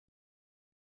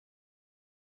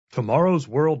Tomorrow's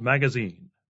World Magazine,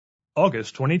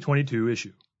 August 2022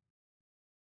 issue.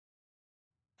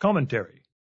 Commentary: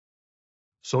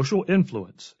 Social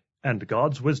Influence and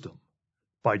God's Wisdom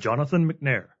by Jonathan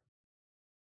McNair.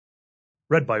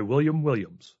 Read by William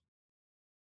Williams.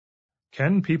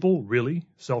 Can people really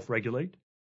self-regulate?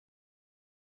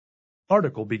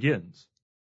 Article begins.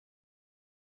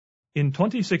 In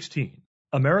 2016,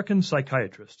 American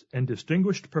psychiatrist and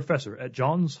distinguished professor at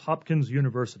Johns Hopkins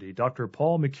University, Dr.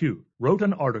 Paul McHugh, wrote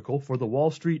an article for the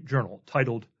Wall Street Journal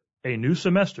titled, "A New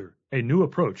Semester, a New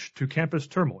Approach to Campus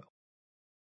Turmoil."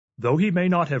 Though he may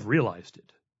not have realized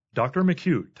it, Dr.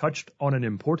 McHugh touched on an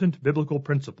important biblical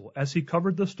principle as he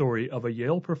covered the story of a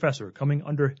Yale professor coming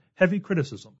under heavy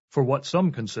criticism for what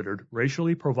some considered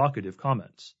racially provocative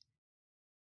comments.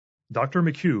 Dr.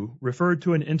 McHugh referred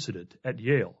to an incident at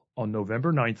Yale on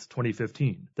November 9,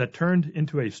 2015, that turned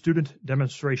into a student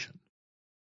demonstration.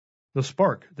 The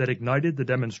spark that ignited the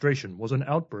demonstration was an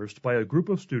outburst by a group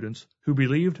of students who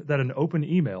believed that an open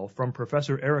email from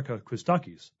Professor Erica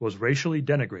Christakis was racially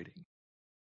denigrating.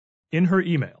 In her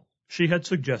email, she had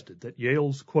suggested that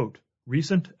Yale's, quote,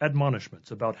 recent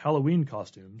admonishments about Halloween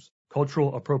costumes,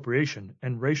 cultural appropriation,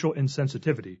 and racial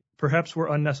insensitivity perhaps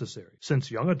were unnecessary,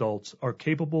 since young adults are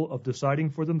capable of deciding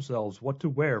for themselves what to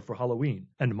wear for Halloween,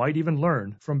 and might even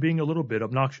learn from being a little bit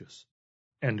obnoxious.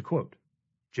 End quote.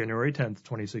 January 10,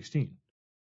 2016.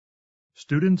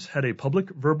 Students had a public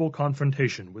verbal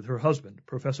confrontation with her husband,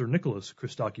 Professor Nicholas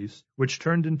Christakis, which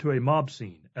turned into a mob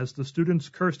scene as the students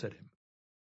cursed at him.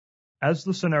 As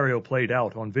the scenario played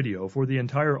out on video for the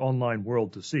entire online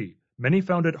world to see, many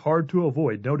found it hard to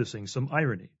avoid noticing some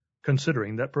irony,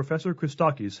 considering that Professor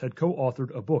Christakis had co-authored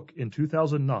a book in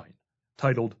 2009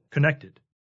 titled Connected: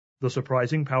 The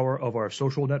Surprising Power of Our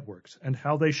Social Networks and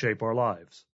How They Shape Our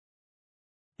Lives.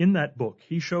 In that book,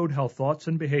 he showed how thoughts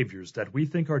and behaviors that we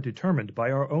think are determined by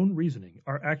our own reasoning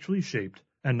are actually shaped,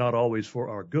 and not always for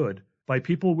our good, by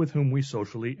people with whom we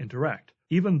socially interact,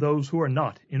 even those who are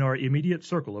not in our immediate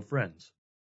circle of friends.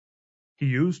 He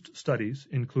used studies,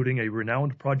 including a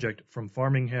renowned project from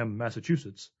Framingham,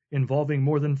 Massachusetts, involving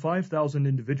more than 5,000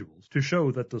 individuals, to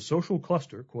show that the social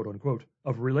cluster, quote-unquote,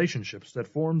 of relationships that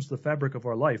forms the fabric of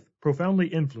our life profoundly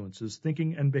influences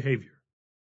thinking and behavior.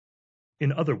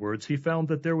 In other words, he found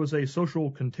that there was a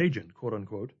social contagion,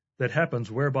 quote-unquote, that happens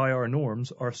whereby our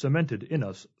norms are cemented in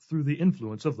us through the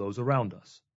influence of those around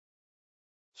us.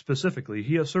 Specifically,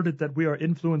 he asserted that we are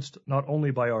influenced not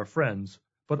only by our friends,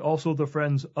 but also the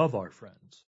friends of our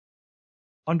friends.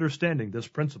 Understanding this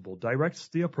principle directs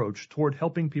the approach toward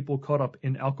helping people caught up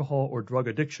in alcohol or drug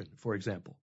addiction, for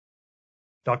example.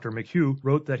 Dr. McHugh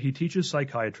wrote that he teaches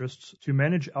psychiatrists to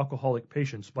manage alcoholic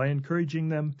patients by encouraging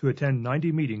them to attend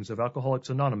 90 meetings of Alcoholics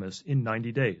Anonymous in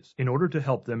 90 days, in order to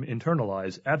help them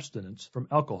internalize abstinence from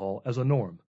alcohol as a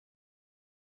norm.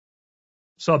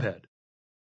 Subhead: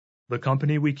 The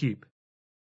Company We Keep.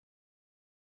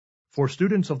 For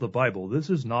students of the Bible,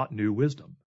 this is not new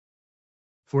wisdom.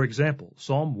 For example,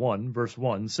 Psalm 1 verse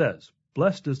 1 says,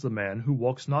 "Blessed is the man who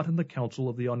walks not in the counsel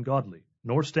of the ungodly,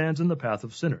 nor stands in the path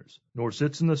of sinners, nor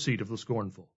sits in the seat of the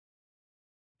scornful."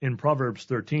 In Proverbs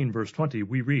 13 verse 20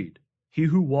 we read, "He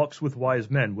who walks with wise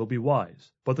men will be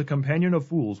wise, but the companion of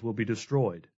fools will be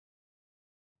destroyed."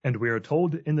 And we are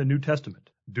told in the New Testament,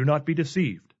 "Do not be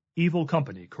deceived, evil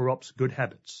company corrupts good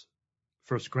habits."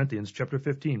 1 Corinthians chapter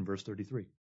 15 verse 33.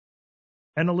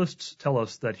 Analysts tell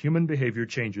us that human behavior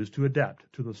changes to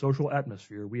adapt to the social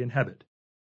atmosphere we inhabit.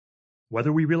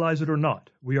 Whether we realize it or not,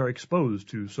 we are exposed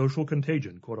to social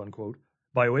contagion, quote-unquote,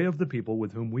 by way of the people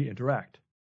with whom we interact.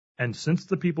 And since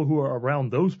the people who are around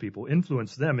those people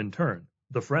influence them in turn,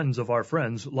 the friends of our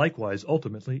friends likewise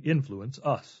ultimately influence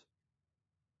us.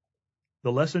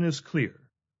 The lesson is clear.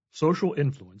 Social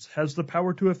influence has the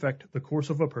power to affect the course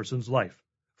of a person's life,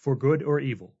 for good or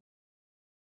evil.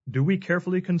 Do we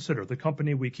carefully consider the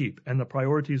company we keep and the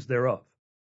priorities thereof?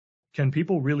 Can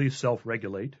people really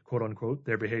self-regulate, quote-unquote,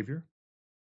 their behavior?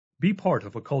 Be part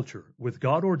of a culture with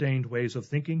God-ordained ways of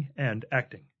thinking and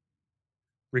acting.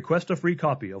 Request a free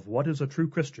copy of What is a True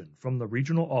Christian from the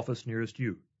regional office nearest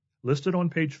you, listed on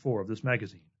page 4 of this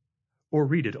magazine, or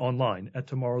read it online at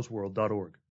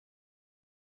tomorrowsworld.org.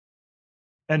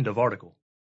 End of article.